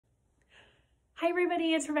Hi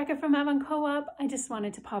everybody, it's Rebecca from Avon Co-op. I just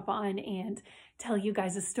wanted to pop on and tell you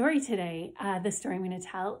guys a story today. The story I'm going to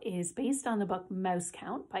tell is based on the book Mouse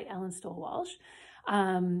Count by Ellen Stowell-Walsh.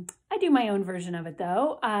 I do my own version of it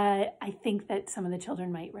though. I think that some of the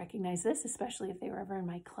children might recognize this, especially if they were ever in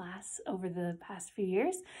my class over the past few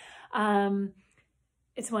years.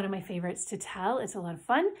 It's one of my favorites to tell. It's a lot of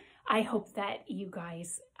fun. I hope that you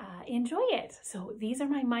guys enjoy it. So these are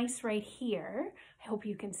my mice right here. I hope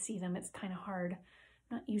you can see them. It's kind of hard.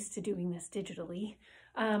 I'm not used to doing this digitally.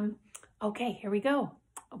 Okay, here we go.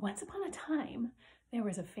 Once upon a time, there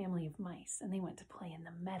was a family of mice and they went to play in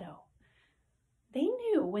the meadow. They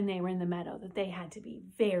knew when they were in the meadow that they had to be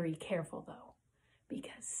very careful though,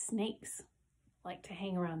 because snakes like to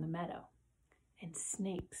hang around the meadow and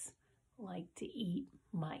snakes like to eat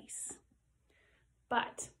mice.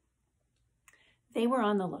 But they were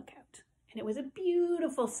on the lookout, and it was a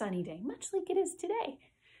beautiful sunny day, much like it is today.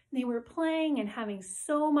 They were playing and having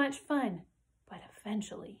so much fun, but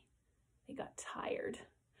eventually they got tired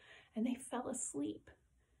and they fell asleep.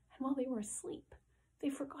 And while they were asleep, they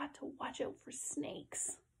forgot to watch out for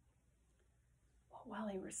snakes. Well, while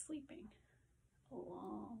they were sleeping,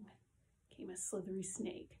 along came a slithery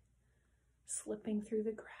snake, slipping through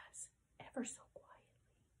the grass ever so quietly.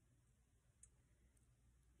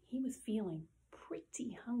 He was feeling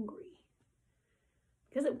pretty hungry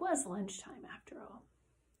because it was lunchtime after all.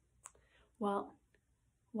 Well,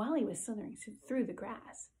 while he was slithering through the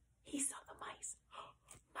grass, he saw the mice.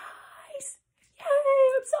 Mice! Yay,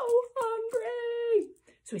 I'm so hungry!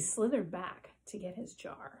 So he slithered back to get his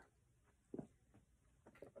jar.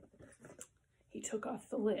 He took off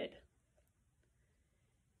the lid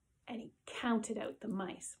and he counted out the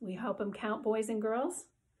mice. Will you help him count, boys and girls?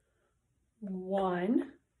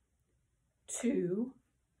 1, 2,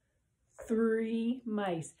 3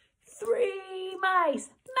 mice. 3 mice!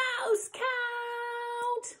 Mouse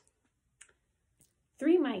count!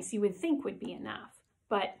 3 mice you would think would be enough,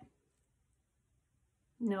 but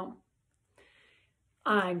no.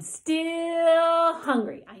 I'm still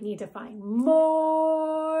hungry. I need to find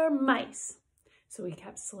more mice. So he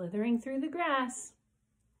kept slithering through the grass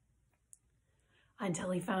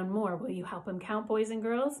until he found more. Will you help him count, boys and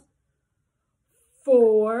girls?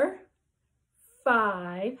 4,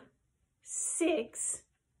 5, 6,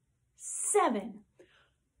 7.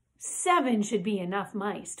 7 should be enough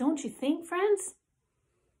mice, don't you think, friends?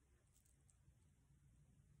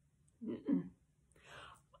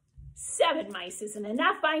 7 mice isn't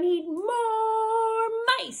enough. I need more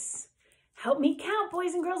mice. Help me count,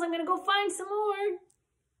 boys and girls. I'm going to go find some more.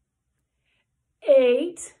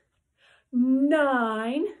 8,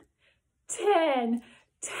 9, 10.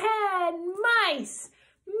 10 mice.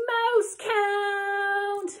 Mouse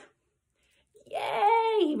count.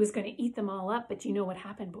 Yay! He was going to eat them all up, but you know what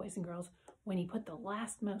happened, boys and girls? When he put the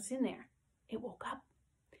last mouse in there, it woke up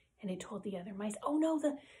and it told the other mice, oh no,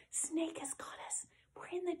 the snake has got us. We're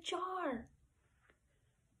in the jar.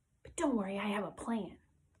 But don't worry, I have a plan.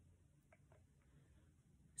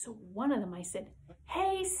 So one of the mice said,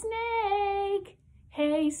 hey, snake!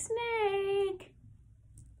 Hey, snake!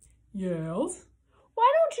 Yes?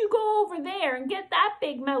 Why don't you go over there and get that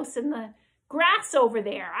big mouse in the grass over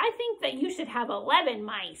there? I think that you should have 11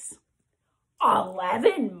 mice.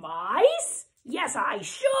 11 mice? Yes, I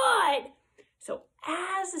should. So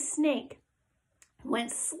as the snake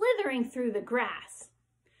went slithering through the grass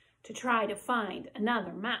to try to find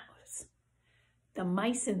another mouse, the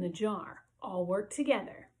mice in the jar all worked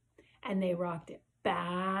together and they rocked it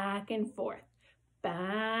back and forth,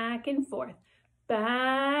 back and forth,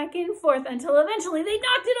 back and forth until eventually they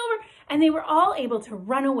knocked it over and they were all able to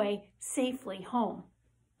run away safely home.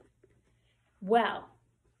 Well,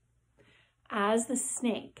 as the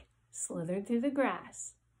snake slithered through the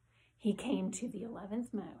grass, he came to the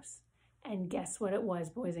 11th mouse. And guess what it was,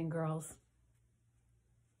 boys and girls?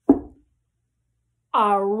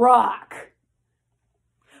 A rock.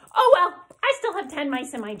 Oh, well, I still have 10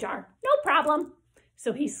 mice in my jar. No problem.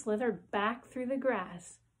 So he slithered back through the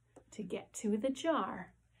grass to get to the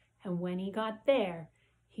jar. And when he got there,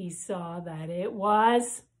 he saw that it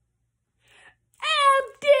was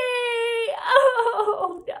empty.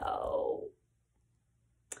 Oh, no.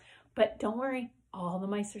 But don't worry, all the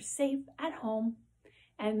mice are safe at home,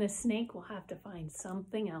 and the snake will have to find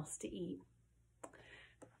something else to eat.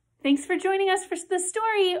 Thanks for joining us for the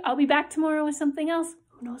story. I'll be back tomorrow with something else.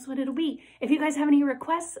 Who knows what it'll be? If you guys have any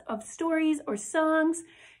requests of stories or songs,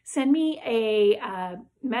 send me a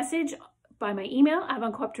message by my email,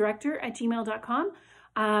 avoncoopdirector@gmail.com,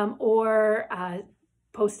 or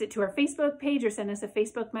post it to our Facebook page or send us a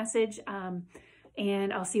Facebook message,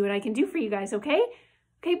 and I'll see what I can do for you guys, okay?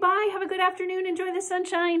 Okay, bye. Have a good afternoon. Enjoy the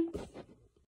sunshine.